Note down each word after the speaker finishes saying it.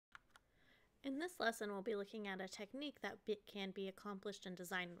In this lesson, we'll be looking at a technique that can be accomplished in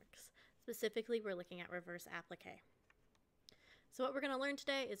DesignWorks. Specifically, we're looking at reverse applique. So what we're going to learn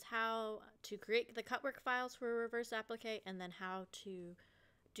today is how to create the cutwork files for reverse applique and then how to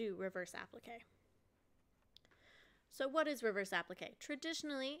do reverse applique. So what is reverse applique?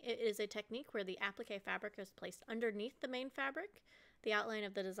 Traditionally, it is a technique where the applique fabric is placed underneath the main fabric. The outline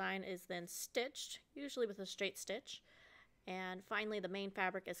of the design is then stitched, usually with a straight stitch. And finally, the main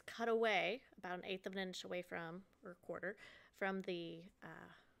fabric is cut away about 1/8 of an inch away from, or a quarter, from the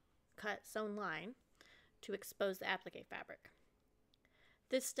cut sewn line to expose the applique fabric.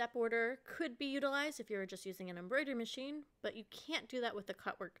 This step order could be utilized if you're just using an embroidery machine, but you can't do that with the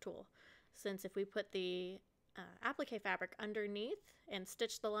cutwork tool, since if we put the applique fabric underneath and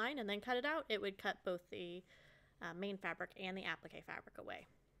stitch the line and then cut it out, it would cut both the main fabric and the applique fabric away,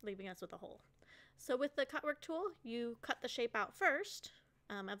 leaving us with a hole. So with the cutwork tool, you cut the shape out first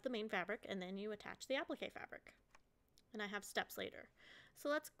of the main fabric, and then you attach the applique fabric. And I have steps later. So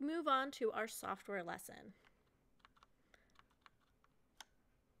let's move on to our software lesson.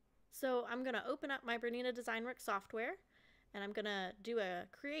 So I'm going to open up my Bernina DesignWorks software, and I'm going to do a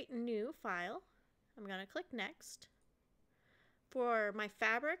create new file. I'm going to click next. For my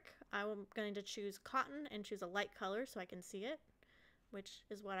fabric, I'm going to choose cotton and choose a light color so I can see it, which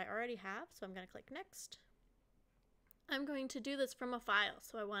is what I already have. So I'm going to click next. I'm going to do this from a file.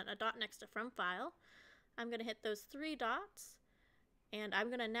 So I want a dot next to from file. I'm going to hit those 3 dots, and I'm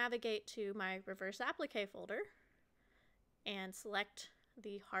going to navigate to my reverse applique folder and select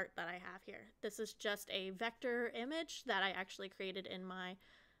the heart that I have here. This is just a vector image that I actually created in my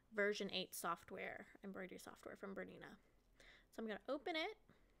version 8 software, embroidery software from Bernina. So I'm going to open it.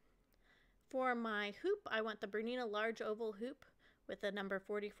 For my hoop, I want the Bernina large oval hoop with the number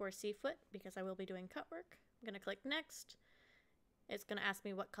 44 C foot because I will be doing cut work. I'm going to click next. It's going to ask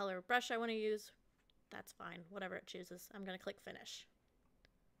me what color brush I want to use. That's fine, whatever it chooses. I'm going to click finish.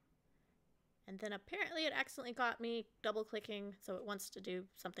 And then apparently it accidentally got me double clicking, so it wants to do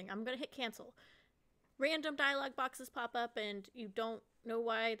something. I'm going to hit cancel. Random dialog boxes pop up and you don't know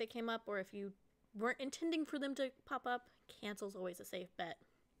why they came up, or if you weren't intending for them to pop up, cancel's always a safe bet.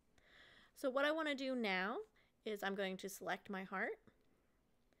 So what I want to do now is I'm going to select my heart,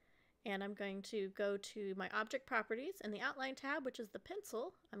 and I'm going to go to my object properties and the outline tab, which is the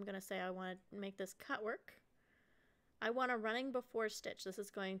pencil. I'm going to say I want to make this cut work. I want a running before stitch. This is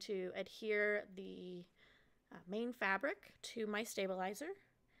going to adhere the main fabric to my stabilizer,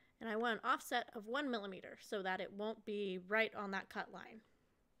 and I want an offset of 1 millimeter so that it won't be right on that cut line.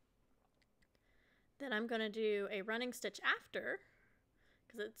 Then I'm going to do a running stitch after,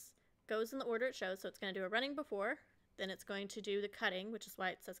 because it goes in the order it shows. So it's going to do a running before, then it's going to do the cutting, which is why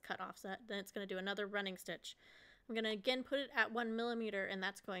it says cut offset. Then it's going to do another running stitch. I'm going to again put it at 1 millimeter, and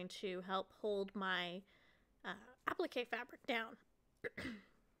that's going to help hold my applique fabric down.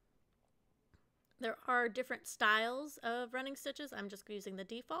 There are different styles of running stitches. I'm just using the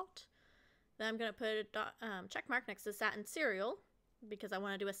default. Then I'm going to put a check mark next to satin serial because I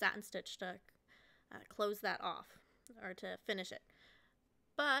want to do a satin stitch to close that off or to finish it.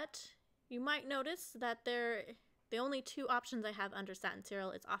 But you might notice that the only 2 options I have under satin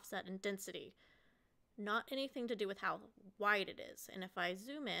serial is offset and density. Not anything to do with how wide it is. And if I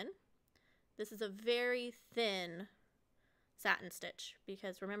zoom in, this is a very thin satin stitch,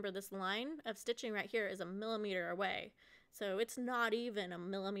 because remember, this line of stitching right here is 1 millimeter away, so it's not even 1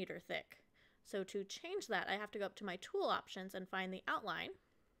 millimeter thick. So to change that, I have to go up to my tool options and find the outline,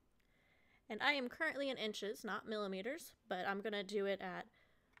 and I am currently in inches, not millimeters, but I'm going to do it at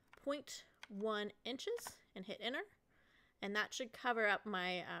 0.1 inches and hit enter, and that should cover up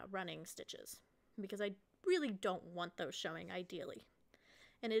my running stitches, because I really don't want those showing ideally.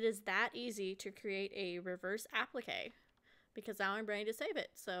 And it is that easy to create a reverse applique, because now I'm ready to save it.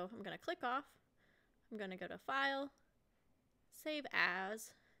 So I'm going to click off. I'm going to go to File, Save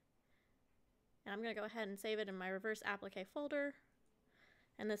As, and I'm going to go ahead and save it in my reverse applique folder.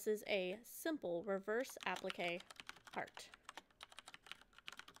 And this is a simple reverse applique heart.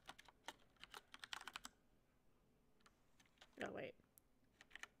 Oh, wait.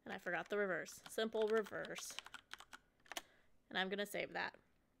 And I forgot the reverse. Simple reverse. And I'm going to save that.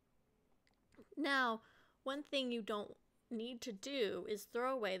 Now, one thing you don't need to do is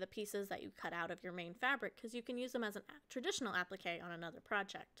throw away the pieces that you cut out of your main fabric, because you can use them as a traditional applique on another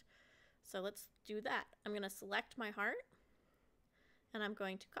project. So let's do that. I'm going to select my heart, and I'm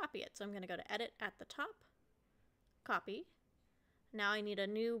going to copy it. So I'm going to go to Edit at the top, Copy. Now I need a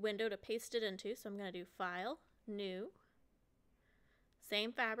new window to paste it into, so I'm going to do File, New.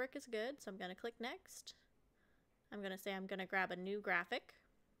 Same fabric is good, so I'm going to click Next. I'm going to say I'm going to grab a new graphic,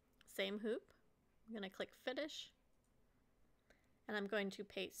 same hoop. I'm going to click Finish, and I'm going to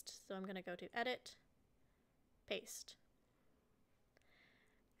paste. So I'm going to go to Edit, Paste.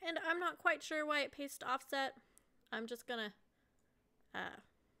 And I'm not quite sure why it pastes offset. I'm just going to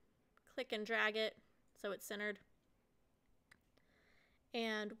click and drag it so it's centered.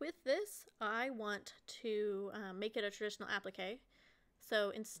 And with this, I want to make it a traditional applique.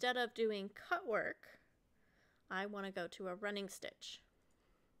 So instead of doing cut work, I want to go to a running stitch.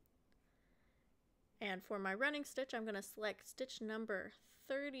 And for my running stitch, I'm going to select stitch number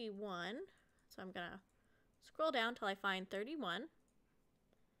 31. So I'm going to scroll down till I find 31.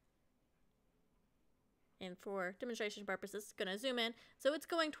 And for demonstration purposes, it's going to zoom in. So it's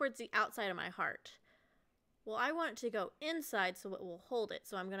going towards the outside of my heart. Well, I want it to go inside so it will hold it.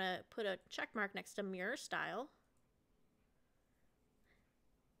 So I'm going to put a check mark next to mirror style.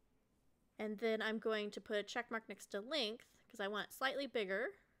 And then I'm going to put a check mark next to length because I want it slightly bigger.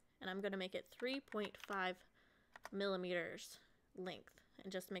 And I'm going to make it 3.5 millimeters length. It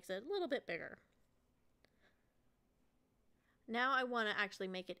just makes it a little bit bigger. Now I want to actually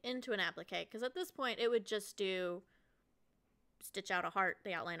make it into an applique because at this point it would just do stitch out a heart,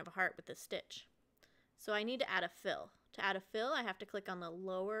 the outline of a heart with this stitch. So I need to add a fill. To add a fill, I have to click on the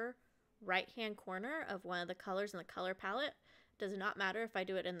lower right-hand corner of one of the colors in the color palette. It does not matter if I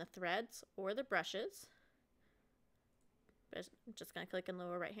do it in the threads or the brushes. I'm just going to click in the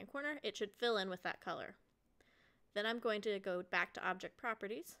lower right-hand corner. It should fill in with that color. Then I'm going to go back to Object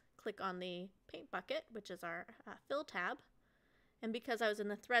Properties, click on the Paint Bucket, which is our Fill tab. And because I was in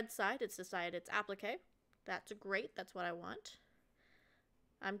the thread side, it's decided it's applique. That's great. That's what I want.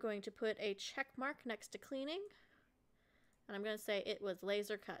 I'm going to put a check mark next to cleaning. And I'm going to say it was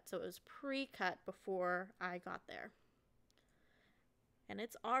laser cut. So it was pre-cut before I got there. And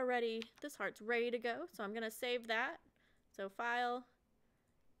it's already, this heart's ready to go. So I'm going to save that. So File,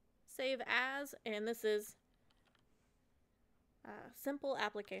 Save As, and this is Simple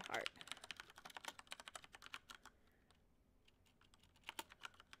Applique Heart.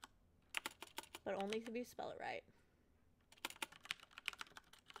 But only if you spell it right.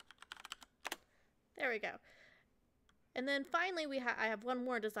 There we go. And then finally I have one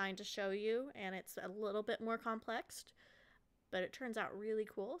more design to show you, and it's a little bit more complex, but it turns out really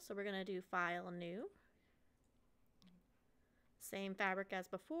cool. So we're going to do File, New. Same fabric as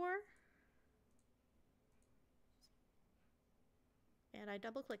before. And I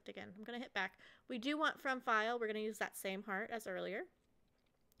double clicked again. I'm going to hit back. We do want from File, we're going to use that same heart as earlier.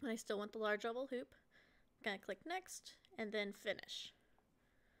 And I still want the large oval hoop. I'm going to click Next and then Finish.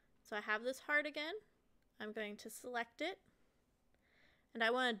 So I have this heart again. I'm going to select it. And I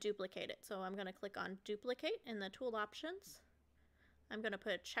want to duplicate it. So I'm going to click on Duplicate in the tool options. I'm going to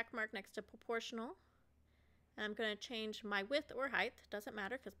put a check mark next to Proportional. And I'm going to change my width or height, doesn't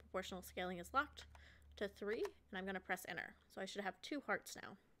matter because proportional scaling is locked, to 3, and I'm going to press enter. So I should have 2 hearts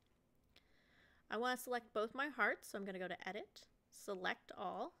now. I want to select both my hearts, so I'm going to go to Edit, Select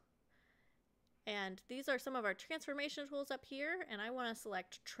All, and these are some of our transformation tools up here, and I want to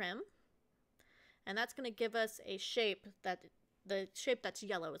select Trim, and that's going to give us a shape that, the shape that's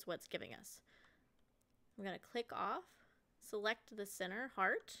yellow is what's giving us. I'm going to click off, select the center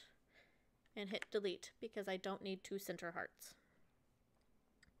heart, and hit delete because I don't need 2 center hearts.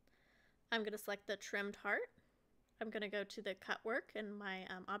 I'm going to select the trimmed heart. I'm going to go to the cut work in my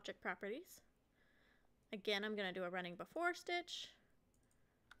object properties. Again, I'm going to do a running before stitch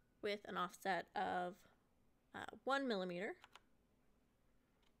with an offset of 1 millimeter.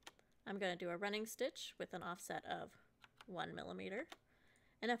 I'm going to do a running stitch with an offset of 1 millimeter.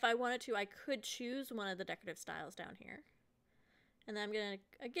 And if I wanted to, I could choose one of the decorative styles down here. And then I'm going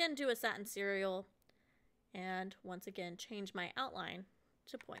to, again, do a satin serial and once again change my outline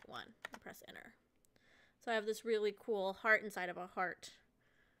to 0.1 and press enter. So I have this really cool heart inside of a heart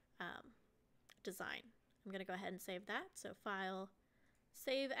design. I'm going to go ahead and save that. So File,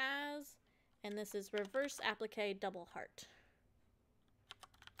 Save As, and this is Reverse Applique Double Heart.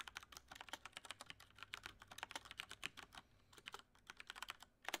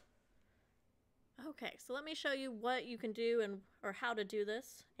 Okay, so let me show you what you can do and or how to do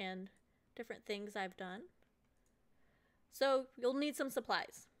this and different things I've done. So you'll need some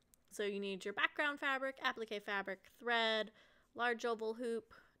supplies. So you need your background fabric, applique fabric, thread, large oval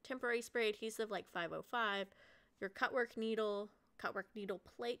hoop, temporary spray adhesive like 505, your cutwork needle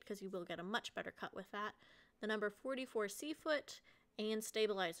plate because you will get a much better cut with that, the number 44 C-foot, and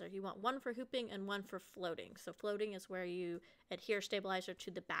stabilizer. You want one for hooping and one for floating. So floating is where you adhere stabilizer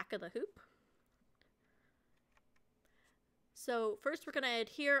to the back of the hoop. So first we're going to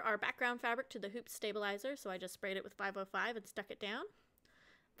adhere our background fabric to the hoop stabilizer. So I just sprayed it with 505 and stuck it down.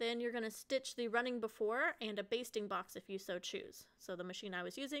 Then you're going to stitch the running before and a basting box if you so choose. So the machine I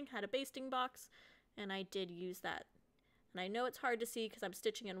was using had a basting box, and I did use that. And I know it's hard to see because I'm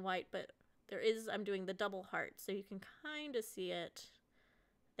stitching in white, but I'm doing the double heart, so you can kind of see it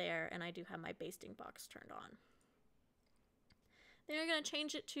there, and I do have my basting box turned on. Then you're going to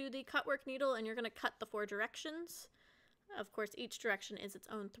change it to the cut work needle, and you're going to cut the 4 directions. Of course, each direction is its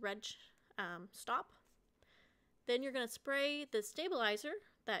own thread stop. Then you're going to spray the stabilizer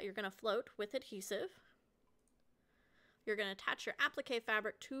that you're going to float with adhesive. You're going to attach your applique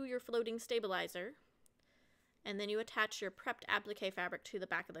fabric to your floating stabilizer, and then you attach your prepped applique fabric to the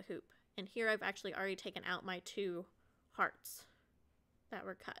back of the hoop. And here I've actually already taken out my 2 hearts that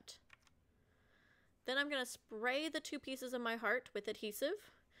were cut. Then I'm going to spray the 2 pieces of my heart with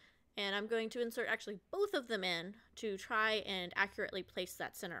adhesive, and I'm going to insert actually both of them in to try and accurately place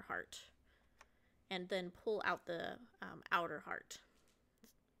that center heart, and then pull out the outer heart,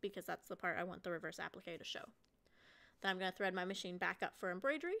 because that's the part I want the reverse applique to show. Then I'm going to thread my machine back up for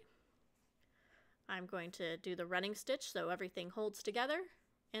embroidery. I'm going to do the running stitch so everything holds together,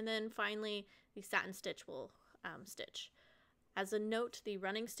 and then finally the satin stitch will stitch. As a note, the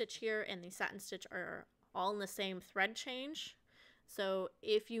running stitch here and the satin stitch are all in the same thread change, so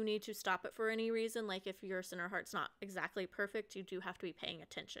if you need to stop it for any reason, like if your center heart's not exactly perfect, you do have to be paying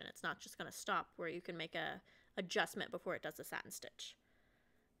attention. It's not just going to stop where you can make a adjustment before it does the satin stitch.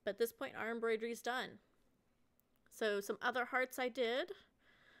 But at this point, our embroidery is done. So some other hearts I did,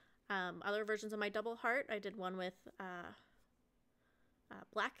 other versions of my double heart. I did one with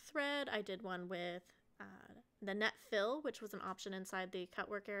black thread. I did one with the net fill, which was an option inside the cut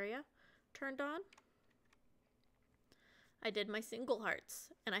work area, turned on. I did my single hearts,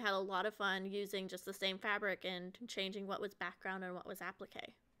 and I had a lot of fun using just the same fabric and changing what was background and what was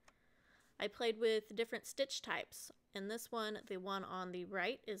applique. I played with different stitch types. In this one, the one on the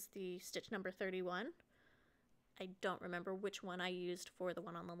right is the stitch number 31. I don't remember which one I used for the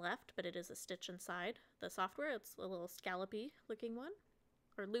one on the left, but it is a stitch inside the software. It's a little scallopy looking one,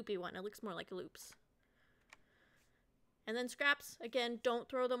 or loopy one. It looks more like loops. And then scraps, again, don't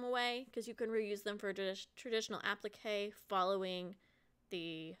throw them away because you can reuse them for traditional applique following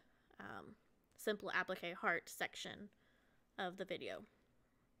the simple applique heart section of the video.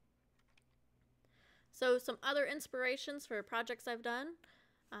 So some other inspirations for projects I've done.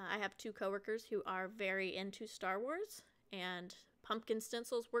 I have 2 coworkers who are very into Star Wars, and pumpkin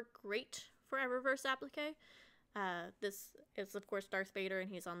stencils work great for a reverse applique. This is, of course, Darth Vader, and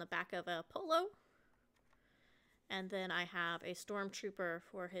he's on the back of a polo. And then I have a stormtrooper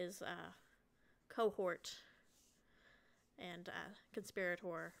for his cohort and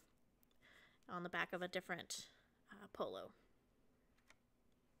conspirator on the back of a different polo.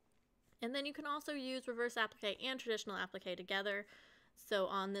 And then you can also use reverse applique and traditional applique together. So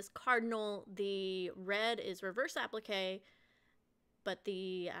on this cardinal, the red is reverse applique, but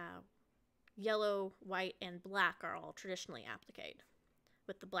the yellow, white, and black are all traditionally appliqued,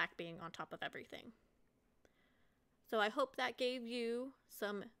 with the black being on top of everything. So I hope that gave you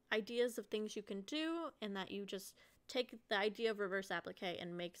some ideas of things you can do, and that you just take the idea of reverse applique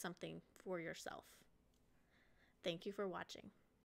and make something for yourself. Thank you for watching.